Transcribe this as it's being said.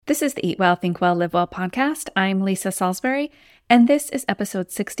This is the Eat Well, Think Well, Live Well podcast. I'm Lisa Salisbury, and this is episode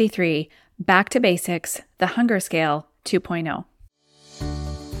 63, Back to Basics, The Hunger Scale 2.0.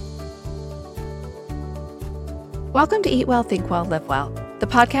 Welcome to Eat Well, Think Well, Live Well, the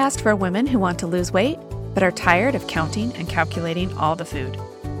podcast for women who want to lose weight, but are tired of counting and calculating all the food.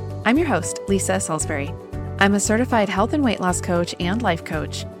 I'm your host, Lisa Salisbury. I'm a certified health and weight loss coach and life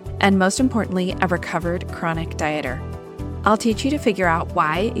coach, and most importantly, a recovered chronic dieter. I'll teach you to figure out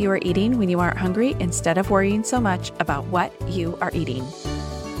why you are eating when you aren't hungry instead of worrying so much about what you are eating.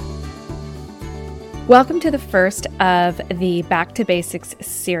 Welcome to the first of the Back to Basics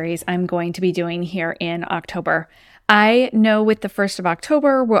series I'm going to be doing here in October. I know with the 1st of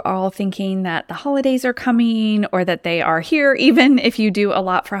October, we're all thinking that the holidays are coming or that they are here, even if you do a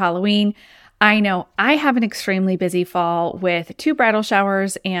lot for Halloween. I know I have an extremely busy fall with 2 bridal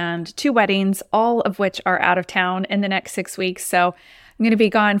showers and 2 weddings, all of which are out of town in the next 6 weeks. So I'm going to be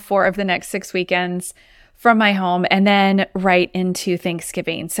gone 4 of the next 6 weekends from my home and then right into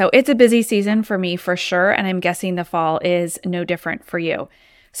Thanksgiving. So it's a busy season for me for sure. And I'm guessing the fall is no different for you.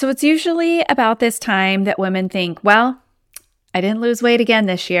 So it's usually about this time that women think, well, I didn't lose weight again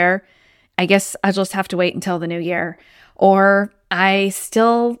this year. I guess I'll just have to wait until the new year. Or I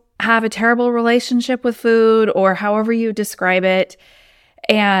still have a terrible relationship with food, or however you describe it.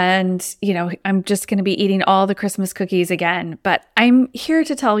 And, I'm just going to be eating all the Christmas cookies again. But I'm here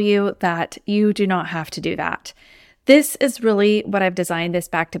to tell you that you do not have to do that. This is really what I've designed this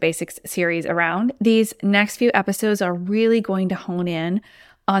Back to Basics series around. These next few episodes are really going to hone in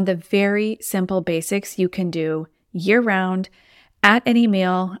on the very simple basics you can do year-round, at any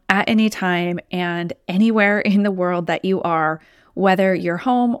meal, at any time, and anywhere in the world that you are, whether you're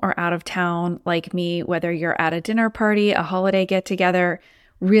home or out of town like me, whether you're at a dinner party, a holiday get-together,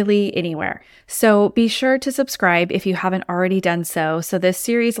 really anywhere. So be sure to subscribe if you haven't already done so this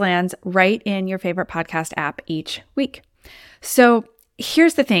series lands right in your favorite podcast app each week. So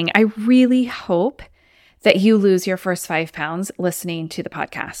here's the thing. I really hope that you lose your first 5 pounds listening to the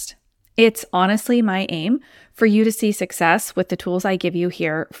podcast. It's honestly my aim for you to see success with the tools I give you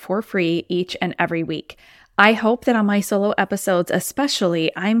here for free each and every week. I hope that on my solo episodes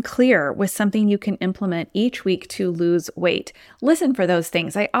especially, I'm clear with something you can implement each week to lose weight. Listen for those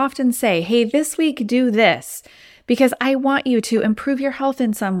things. I often say, hey, this week do this, because I want you to improve your health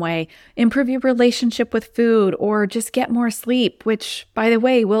in some way, improve your relationship with food, or just get more sleep, which, by the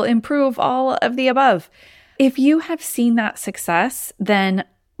way, will improve all of the above. If you have seen that success, then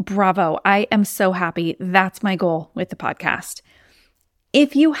bravo. I am so happy. That's my goal with the podcast.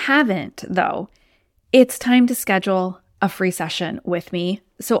 If you haven't, though, it's time to schedule a free session with me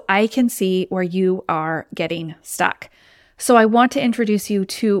so I can see where you are getting stuck. So I want to introduce you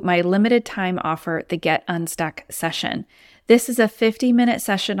to my limited time offer, the Get Unstuck session. This is a 50-minute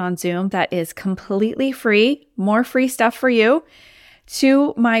session on Zoom that is completely free, more free stuff for you.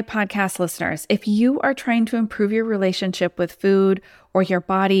 To my podcast listeners, if you are trying to improve your relationship with food or your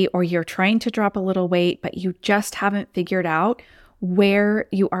body, or you're trying to drop a little weight, but you just haven't figured out where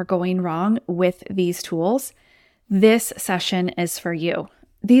you are going wrong with these tools, this session is for you.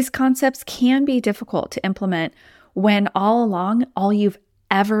 These concepts can be difficult to implement when all along, all you've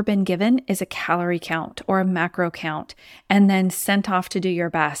ever been given is a calorie count or a macro count, and then sent off to do your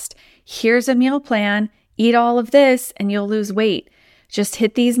best. Here's a meal plan, eat all of this, and you'll lose weight. Just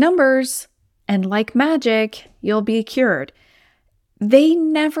hit these numbers, and like magic, you'll be cured. They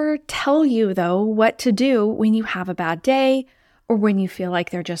never tell you, though, what to do when you have a bad day, or when you feel like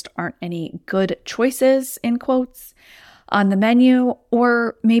there just aren't any good choices, in quotes, on the menu,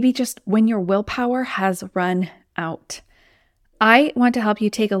 or maybe just when your willpower has run out. I want to help you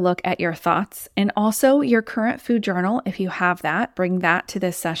take a look at your thoughts and also your current food journal, if you have that, bring that to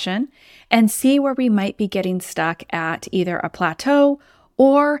this session and see where we might be getting stuck at either a plateau,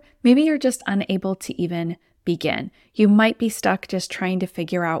 or maybe you're just unable to even begin. You might be stuck just trying to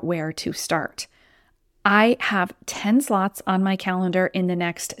figure out where to start. I have 10 slots on my calendar in the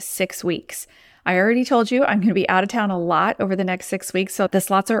next 6 weeks. I already told you I'm going to be out of town a lot over the next 6 weeks, so the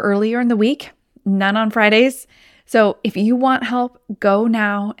slots are earlier in the week, none on Fridays. So if you want help, go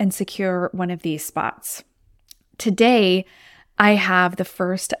now and secure one of these spots. Today, I have the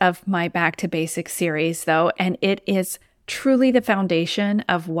first of my Back to Basics series, though, and it is truly the foundation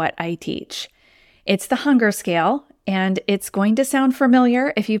of what I teach. It's the hunger scale. And it's going to sound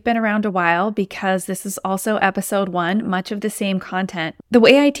familiar if you've been around a while, because this is also episode 1, much of the same content. The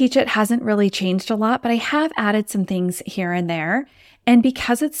way I teach it hasn't really changed a lot, but I have added some things here and there. And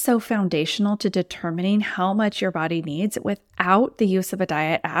because it's so foundational to determining how much your body needs without the use of a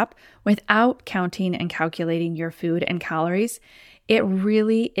diet app, without counting and calculating your food and calories, it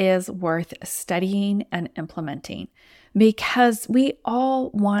really is worth studying and implementing because we all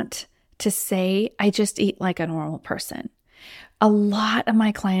want to say, I just eat like a normal person. A lot of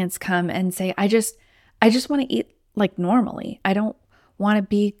my clients come and say, I just want to eat like normally. I don't want to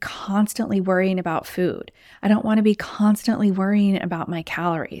be constantly worrying about food. I don't want to be constantly worrying about my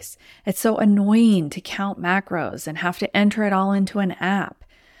calories. It's so annoying to count macros and have to enter it all into an app.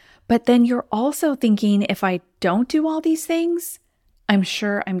 But then you're also thinking, if I don't do all these things, I'm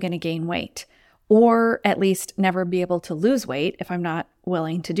sure I'm going to gain weight, or at least never be able to lose weight if I'm not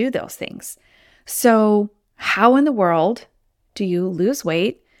willing to do those things. So how in the world do you lose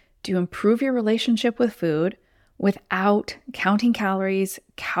weight? Do you improve your relationship with food without counting calories,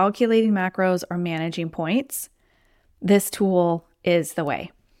 calculating macros, or managing points? This tool is the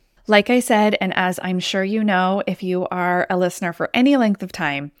way. Like I said, and as I'm sure you know, if you are a listener for any length of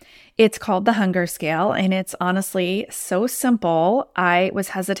time, it's called the Hunger Scale, and it's honestly so simple. I was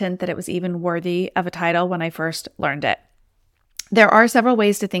hesitant that it was even worthy of a title when I first learned it. There are several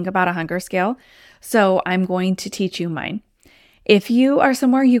ways to think about a hunger scale, so I'm going to teach you mine. If you are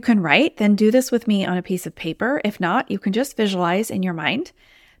somewhere you can write, then do this with me on a piece of paper. If not, you can just visualize in your mind.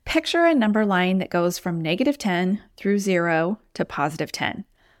 Picture a number line that goes from -10 through 0 to +10.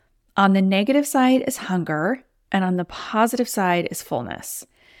 On the negative side is hunger, and on the positive side is fullness.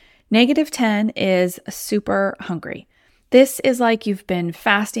 -10 is super hungry. This is like you've been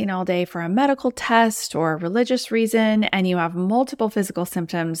fasting all day for a medical test or a religious reason, and you have multiple physical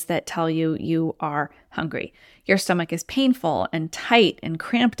symptoms that tell you you are hungry. Your stomach is painful and tight and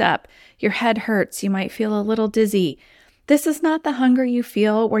cramped up. Your head hurts. You might feel a little dizzy. This is not the hunger you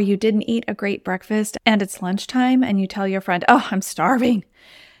feel where you didn't eat a great breakfast and it's lunchtime and you tell your friend, "Oh, I'm starving."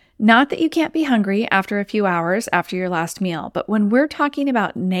 Not that you can't be hungry after a few hours after your last meal, but when we're talking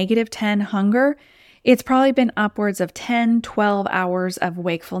about -10 hunger, it's probably been upwards of 10, 12 hours of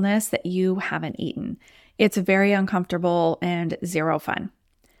wakefulness that you haven't eaten. It's very uncomfortable and zero fun.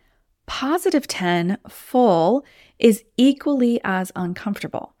 +10 full is equally as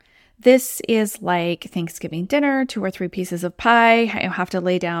uncomfortable. This is like Thanksgiving dinner, 2 or 3 pieces of pie. You have to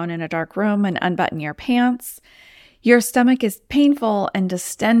lay down in a dark room and unbutton your pants. Your stomach is painful and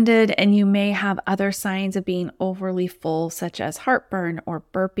distended, and you may have other signs of being overly full, such as heartburn or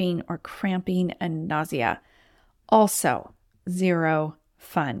burping or cramping and nausea. Also, zero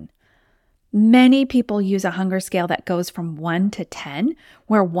fun. Many people use a hunger scale that goes from 1 to 10,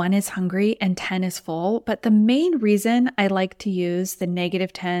 where 1 is hungry and 10 is full. But the main reason I like to use the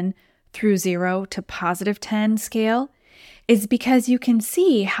 -10 through 0 to +10 scale is because you can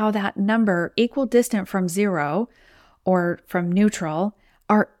see how that number equidistant from 0 or from neutral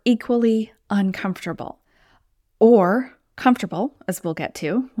are equally uncomfortable or comfortable, as we'll get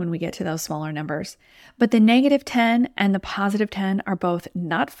to when we get to those smaller numbers. But the -10 and the +10 are both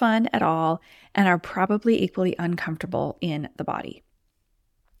not fun at all and are probably equally uncomfortable in the body.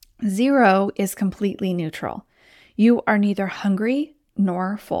 0 is completely neutral. You are neither hungry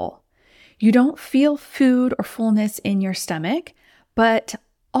nor full. You don't feel food or fullness in your stomach, but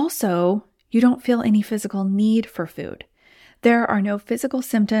also you don't feel any physical need for food. There are no physical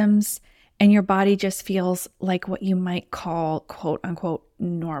symptoms, and your body just feels like what you might call, quote unquote,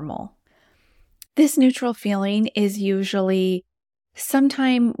 normal. This neutral feeling is usually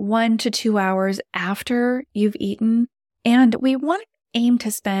sometime 1 to 2 hours after you've eaten, and we want to aim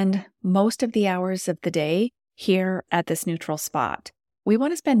to spend most of the hours of the day here at this neutral spot. We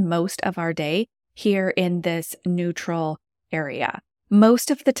want to spend most of our day here in this neutral area.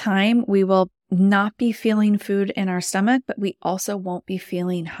 Most of the time, we will not be feeling food in our stomach, but we also won't be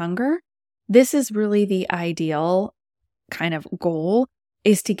feeling hunger. This is really the ideal kind of goal,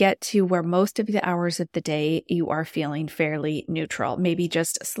 is to get to where most of the hours of the day you are feeling fairly neutral, maybe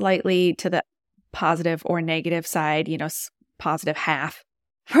just slightly to the positive or negative side, positive half,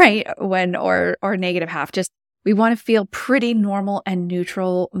 right? Or negative half. Just we want to feel pretty normal and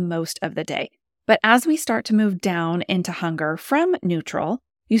neutral most of the day. But as we start to move down into hunger from neutral,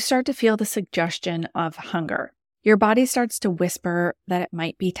 you start to feel the suggestion of hunger. Your body starts to whisper that it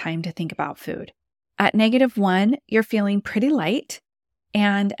might be time to think about food. At -1, you're feeling pretty light.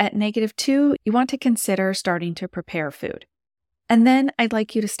 And at -2, you want to consider starting to prepare food. And then I'd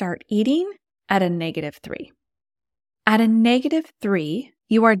like you to start eating at a -3. At a -3,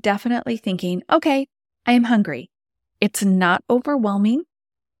 you are definitely thinking, okay, I am hungry. It's not overwhelming,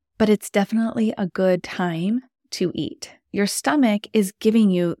 but it's definitely a good time to eat. Your stomach is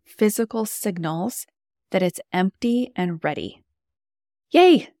giving you physical signals that it's empty and ready.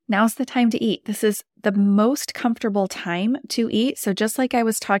 Yay, now's the time to eat. This is the most comfortable time to eat. So just like I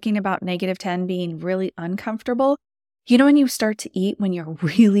was talking about -10 being really uncomfortable, When you start to eat when you're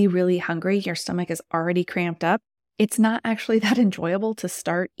really, really hungry, your stomach is already cramped up. It's not actually that enjoyable to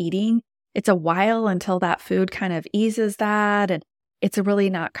start eating. It's a while until that food kind of eases that, and it's really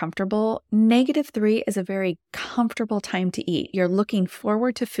not comfortable. -3 is a very comfortable time to eat. You're looking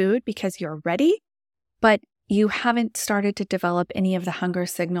forward to food because you're ready, but you haven't started to develop any of the hunger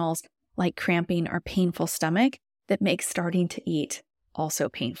signals like cramping or painful stomach that makes starting to eat also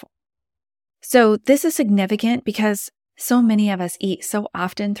painful. So this is significant because so many of us eat so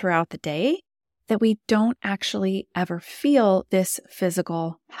often throughout the day that we don't actually ever feel this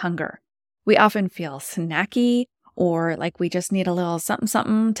physical hunger. We often feel snacky or like we just need a little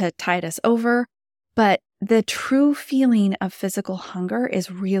something to tide us over. But the true feeling of physical hunger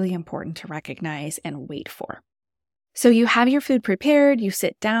is really important to recognize and wait for. So you have your food prepared, you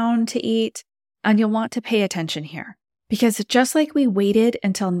sit down to eat, and you'll want to pay attention here. Because just like we waited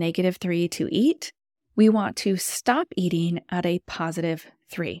until -3 to eat, we want to stop eating at a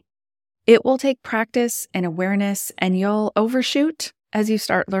 +3. It will take practice and awareness, and you'll overshoot as you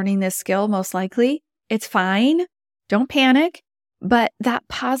start learning this skill, most likely. It's fine. Don't panic. But that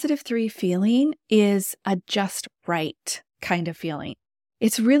 +3 feeling is a just right kind of feeling.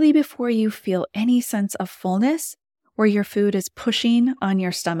 It's really before you feel any sense of fullness where your food is pushing on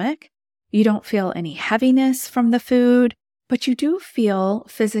your stomach. You don't feel any heaviness from the food, but you do feel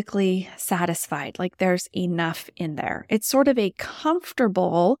physically satisfied, like there's enough in there. It's sort of a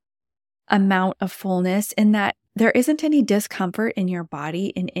comfortable amount of fullness in that there isn't any discomfort in your body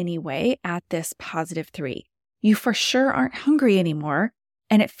in any way at this +3. You for sure aren't hungry anymore,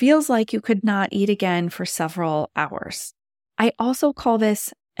 and it feels like you could not eat again for several hours. I also call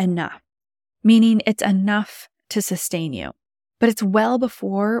this enough, meaning it's enough to sustain you. But it's well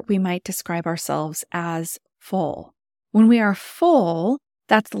before we might describe ourselves as full. When we are full,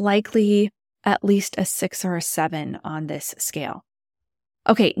 that's likely at least a 6 or a 7 on this scale.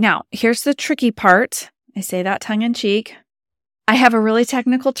 Okay, now here's the tricky part. I say that tongue in cheek. I have a really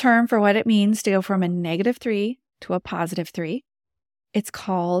technical term for what it means to go from a -3 to a +3. It's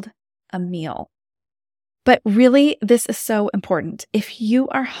called a meal. But really, this is so important. If you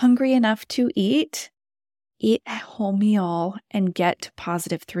are hungry enough to eat a whole meal and get to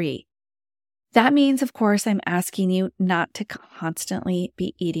 +3. That means, of course, I'm asking you not to constantly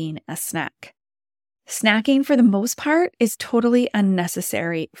be eating a snack. Snacking, for the most part, is totally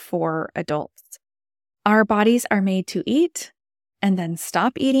unnecessary for adults. Our bodies are made to eat and then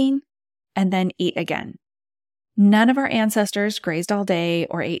stop eating and then eat again. None of our ancestors grazed all day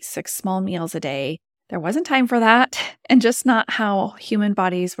or ate 6 small meals a day. There wasn't time for that, and just not how human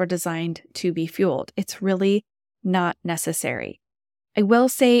bodies were designed to be fueled. It's really not necessary. I will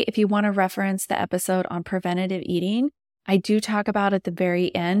say, if you want to reference the episode on preventative eating, I do talk about at the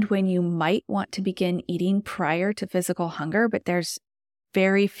very end when you might want to begin eating prior to physical hunger, but there's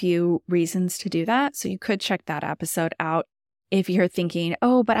very few reasons to do that. So you could check that episode out if you're thinking,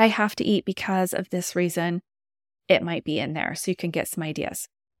 oh, but I have to eat because of this reason. It might be in there so you can get some ideas.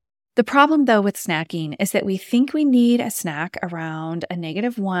 The problem, though, with snacking is that we think we need a snack around a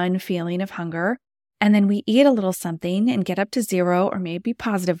 -1 feeling of hunger, and then we eat a little something and get up to 0 or maybe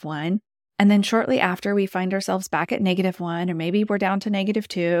 +1, and then shortly after we find ourselves back at -1, or maybe we're down to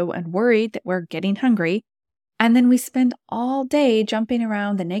 -2 and worried that we're getting hungry, and then we spend all day jumping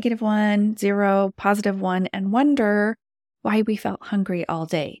around the -1, 0, +1, and wonder why we felt hungry all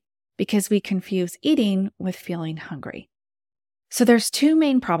day, because we confuse eating with feeling hungry. So there's 2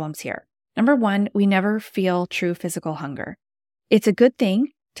 main problems here. Number 1, we never feel true physical hunger. It's a good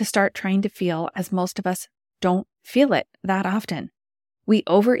thing to start trying to feel, as most of us don't feel it that often. We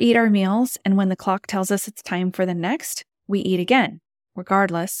overeat our meals, and when the clock tells us it's time for the next, we eat again,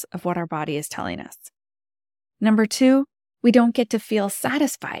 regardless of what our body is telling us. Number 2, we don't get to feel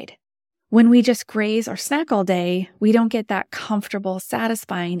satisfied. When we just graze or snack all day, we don't get that comfortable,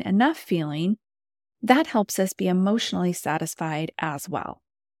 satisfying enough feeling. That helps us be emotionally satisfied as well.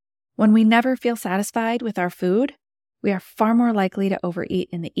 When we never feel satisfied with our food, we are far more likely to overeat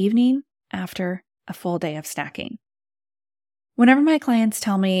in the evening after a full day of snacking. Whenever my clients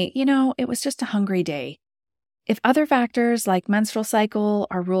tell me, it was just a hungry day, if other factors like menstrual cycle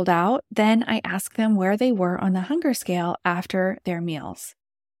are ruled out, then I ask them where they were on the hunger scale after their meals.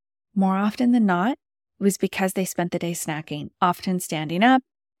 More often than not, it was because they spent the day snacking, often standing up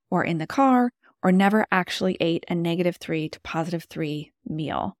or in the car, or never actually ate a -3 to +3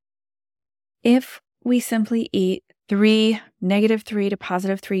 meal. If we simply eat 3 -3 to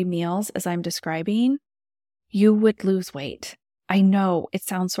 +3 meals, as I'm describing, you would lose weight. I know it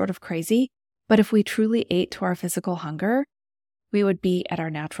sounds sort of crazy, but if we truly ate to our physical hunger, we would be at our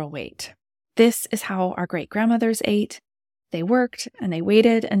natural weight. This is how our great grandmothers ate. They worked and they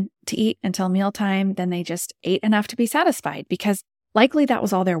waited to eat until mealtime. Then they just ate enough to be satisfied because likely that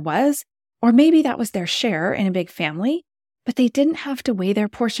was all there was, or maybe that was their share in a big family, but they didn't have to weigh their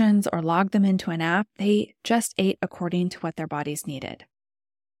portions or log them into an app. They just ate according to what their bodies needed.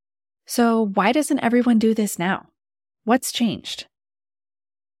 So why doesn't everyone do this now? What's changed?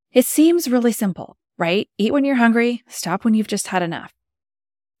 It seems really simple, right? Eat when you're hungry, stop when you've just had enough.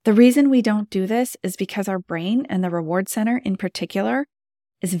 The reason we don't do this is because our brain and the reward center in particular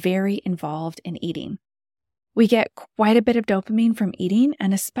is very involved in eating. We get quite a bit of dopamine from eating,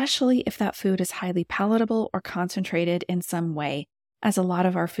 and especially if that food is highly palatable or concentrated in some way, as a lot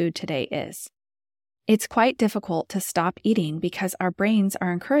of our food today is. It's quite difficult to stop eating because our brains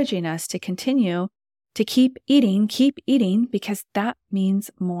are encouraging us to continue to keep eating, because that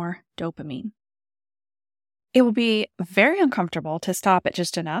means more dopamine. It will be very uncomfortable to stop at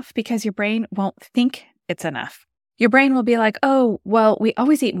just enough because your brain won't think it's enough. Your brain will be like, oh, well, we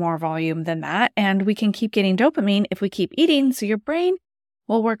always eat more volume than that, and we can keep getting dopamine if we keep eating. So your brain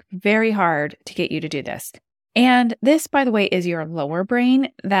will work very hard to get you to do this. And this, by the way, is your lower brain,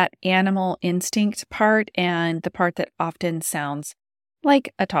 that animal instinct part, and the part that often sounds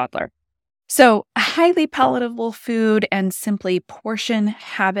like a toddler. So highly palatable food and simply portion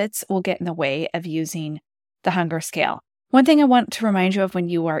habits will get in the way of using the hunger scale. One thing I want to remind you of when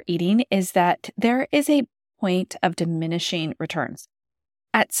you are eating is that there is a point of diminishing returns.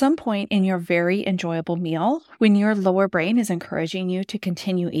 At some point in your very enjoyable meal, when your lower brain is encouraging you to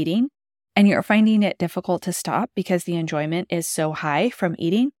continue eating and you're finding it difficult to stop because the enjoyment is so high from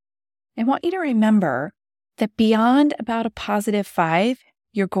eating, I want you to remember that beyond about a +5,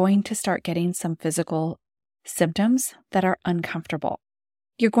 you're going to start getting some physical symptoms that are uncomfortable.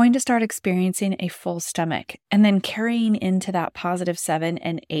 You're going to start experiencing a full stomach, and then carrying into that +7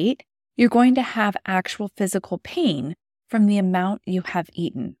 and 8, you're going to have actual physical pain from the amount you have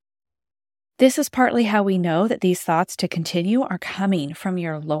eaten. This is partly how we know that these thoughts to continue are coming from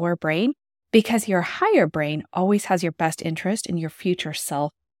your lower brain, because your higher brain always has your best interest in your future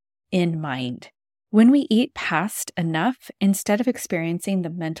self in mind. When we eat past enough, instead of experiencing the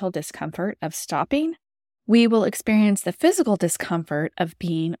mental discomfort of stopping, we will experience the physical discomfort of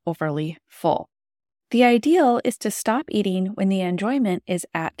being overly full. The ideal is to stop eating when the enjoyment is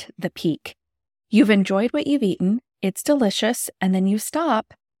at the peak. You've enjoyed what you've eaten, it's delicious, and then you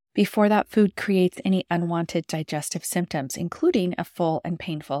stop before that food creates any unwanted digestive symptoms, including a full and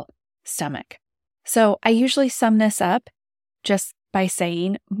painful stomach. So I usually sum this up just by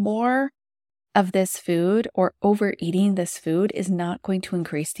saying more of this food or overeating this food is not going to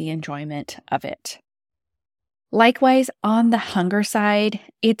increase the enjoyment of it. Likewise, on the hunger side,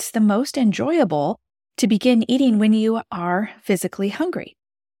 it's the most enjoyable to begin eating when you are physically hungry.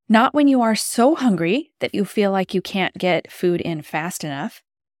 Not when you are so hungry that you feel like you can't get food in fast enough,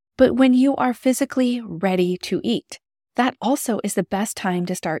 but when you are physically ready to eat. That also is the best time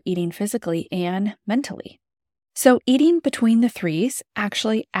to start eating physically and mentally. So eating between the threes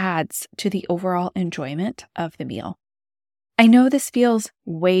actually adds to the overall enjoyment of the meal. I know this feels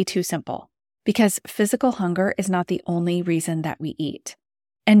way too simple because physical hunger is not the only reason that we eat.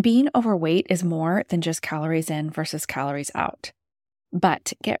 And being overweight is more than just calories in versus calories out.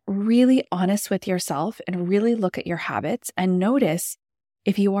 But get really honest with yourself and really look at your habits and notice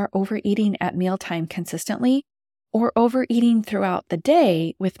if you are overeating at mealtime consistently or overeating throughout the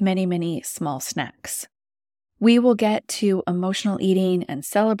day with many, many small snacks. We will get to emotional eating and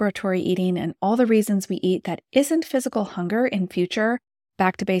celebratory eating and all the reasons we eat that isn't physical hunger in future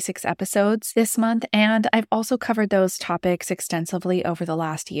Back to Basics episodes this month. And I've also covered those topics extensively over the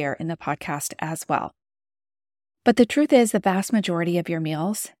last year in the podcast as well. But the truth is the vast majority of your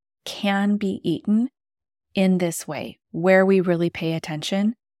meals can be eaten in this way, where we really pay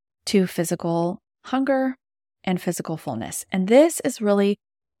attention to physical hunger and physical fullness. And this is really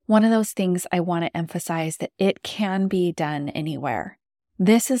one of those things I want to emphasize, that it can be done anywhere.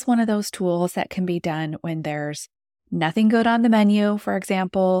 This is one of those tools that can be done when there's nothing good on the menu, for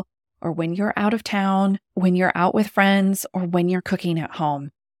example, or when you're out of town, when you're out with friends, or when you're cooking at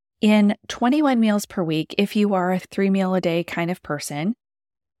home. In 21 meals per week, if you are a 3-meal-a-day kind of person,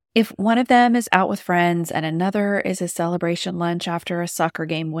 if one of them is out with friends and another is a celebration lunch after a soccer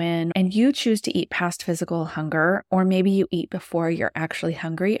game win, and you choose to eat past physical hunger, or maybe you eat before you're actually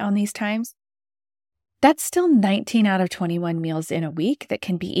hungry on these times, that's still 19 out of 21 meals in a week that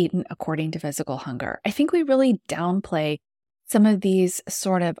can be eaten according to physical hunger. I think we really downplay some of these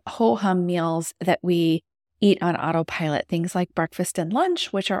sort of ho-hum meals that we eat on autopilot, things like breakfast and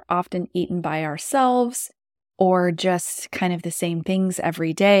lunch, which are often eaten by ourselves, or just kind of the same things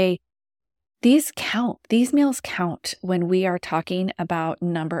every day. these count. These meals count when we are talking about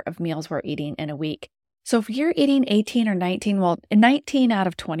number of meals we're eating in a week. So if you're eating 18 or 19, well, 19 out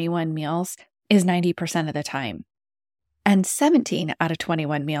of 21 meals is 90% of the time. And 17 out of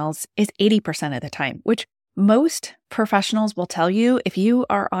 21 meals is 80% of the time, which most professionals will tell you if you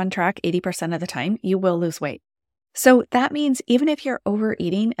are on track 80% of the time, you will lose weight. So that means even if you're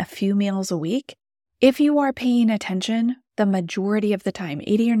overeating a few meals a week, if you are paying attention the majority of the time,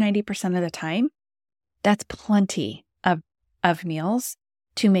 80 or 90% of the time, that's plenty of meals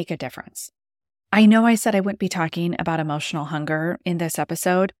to make a difference. I know I said I wouldn't be talking about emotional hunger in this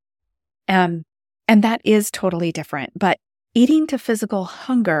episode, and that is totally different, but eating to physical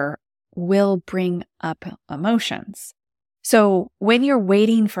hunger will bring up emotions. So when you're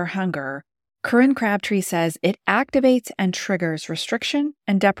waiting for hunger, Corinne Crabtree says it activates and triggers restriction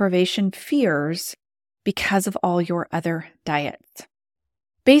and deprivation fears because of all your other diets.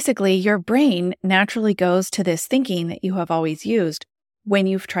 Basically, your brain naturally goes to this thinking that you have always used when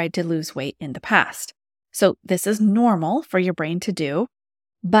you've tried to lose weight in the past. So this is normal for your brain to do,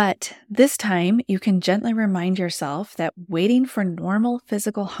 but this time you can gently remind yourself that waiting for normal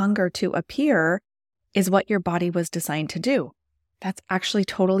physical hunger to appear is what your body was designed to do. That's actually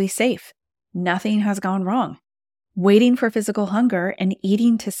totally safe. Nothing has gone wrong. Waiting for physical hunger and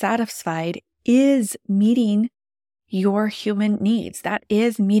eating to satisfy is meeting your human needs. That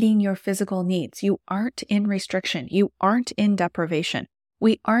is meeting your physical needs. You aren't in restriction. You aren't in deprivation.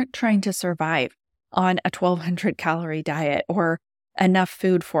 We aren't trying to survive on a 1,200 calorie diet or enough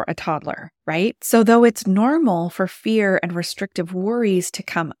food for a toddler, right? So though it's normal for fear and restrictive worries to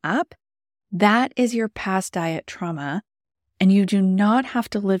come up, that is your past diet trauma, and you do not have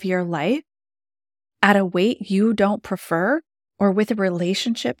to live your life at a weight you don't prefer or with a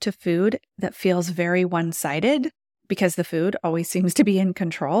relationship to food that feels very one-sided because the food always seems to be in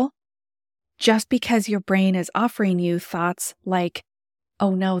control, just because your brain is offering you thoughts like,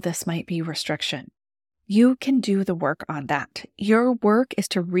 oh no, this might be restriction. You can do the work on that. Your work is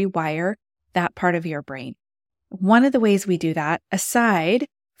to rewire that part of your brain. One of the ways we do that, aside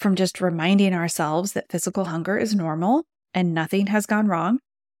from just reminding ourselves that physical hunger is normal and nothing has gone wrong,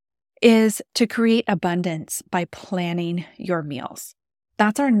 is to create abundance by planning your meals.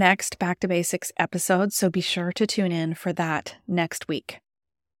 That's our next Back to Basics episode, so be sure to tune in for that next week.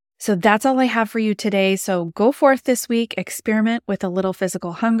 So that's all I have for you today. So go forth this week, experiment with a little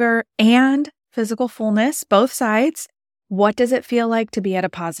physical hunger and physical fullness, both sides. What does it feel like to be at a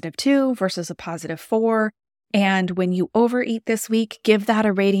 +2 versus a +4? And when you overeat this week, give that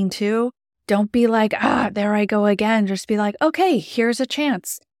a rating too. Don't be like, there I go again. Just be like, okay, here's a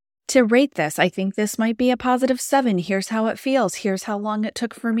chance to rate this. I think this might be a +7. Here's how it feels. Here's how long it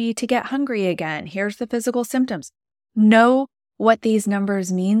took for me to get hungry again. Here's the physical symptoms. Know what these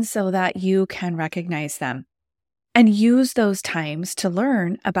numbers mean so that you can recognize them and use those times to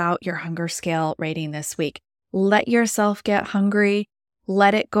learn about your hunger scale rating this week. Let yourself get hungry.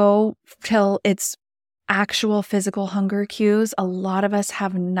 Let it go till it's actual physical hunger cues. A lot of us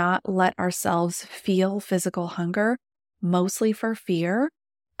have not let ourselves feel physical hunger, mostly for fear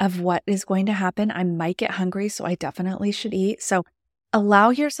of what is going to happen. I might get hungry, so I definitely should eat. So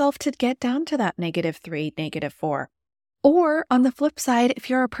allow yourself to get down to that -3, -4. Or on the flip side, if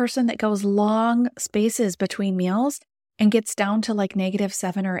you're a person that goes long spaces between meals and gets down to like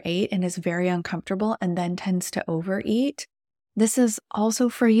 -7 or 8 and is very uncomfortable and then tends to overeat, this is also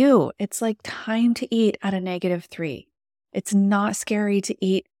for you. It's like time to eat at a -3. It's not scary to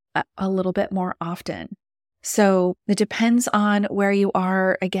eat a little bit more often. So it depends on where you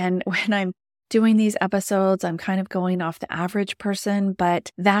are. Again, when I'm doing these episodes, I'm kind of going off the average person,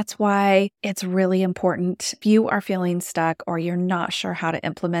 but that's why it's really important. If you are feeling stuck or you're not sure how to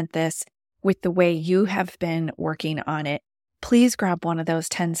implement this with the way you have been working on it, please grab one of those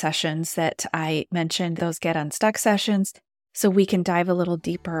 10 sessions that I mentioned, those Get Unstuck sessions, so we can dive a little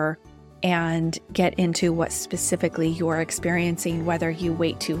deeper and get into what specifically you're experiencing, whether you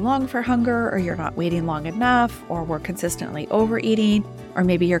wait too long for hunger or you're not waiting long enough, or we're consistently overeating, or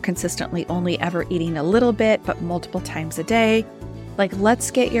maybe you're consistently only ever eating a little bit, but multiple times a day. Like, let's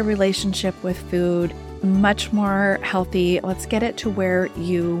get your relationship with food much more healthy. Let's get it to where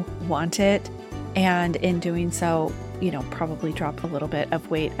you want it. And in doing so, probably drop a little bit of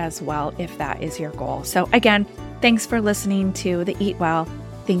weight as well, if that is your goal. So again, thanks for listening to the Eat Well,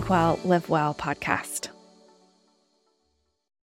 Think Well, Live Well podcast.